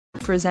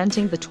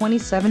presenting the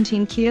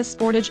 2017 Kia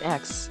Sportage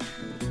X.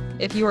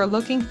 If you are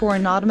looking for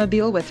an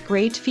automobile with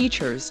great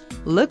features,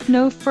 look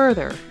no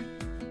further.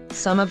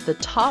 Some of the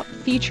top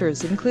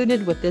features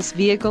included with this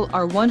vehicle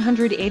are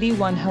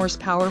 181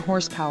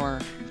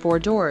 horsepower, 4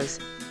 doors,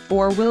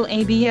 4-wheel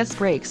ABS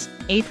brakes,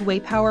 8-way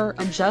power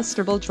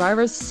adjustable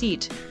driver's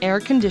seat,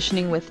 air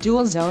conditioning with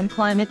dual-zone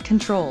climate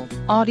control,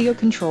 audio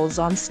controls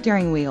on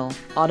steering wheel,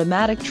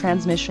 automatic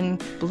transmission,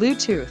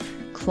 Bluetooth,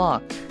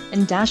 clock,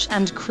 and dash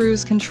and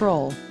cruise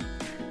control.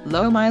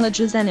 Low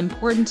mileage is an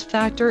important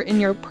factor in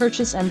your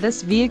purchase, and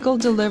this vehicle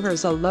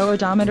delivers a low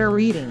odometer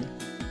reading.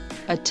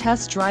 A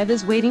test drive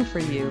is waiting for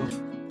you.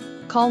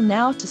 Call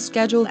now to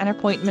schedule an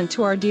appointment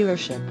to our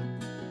dealership.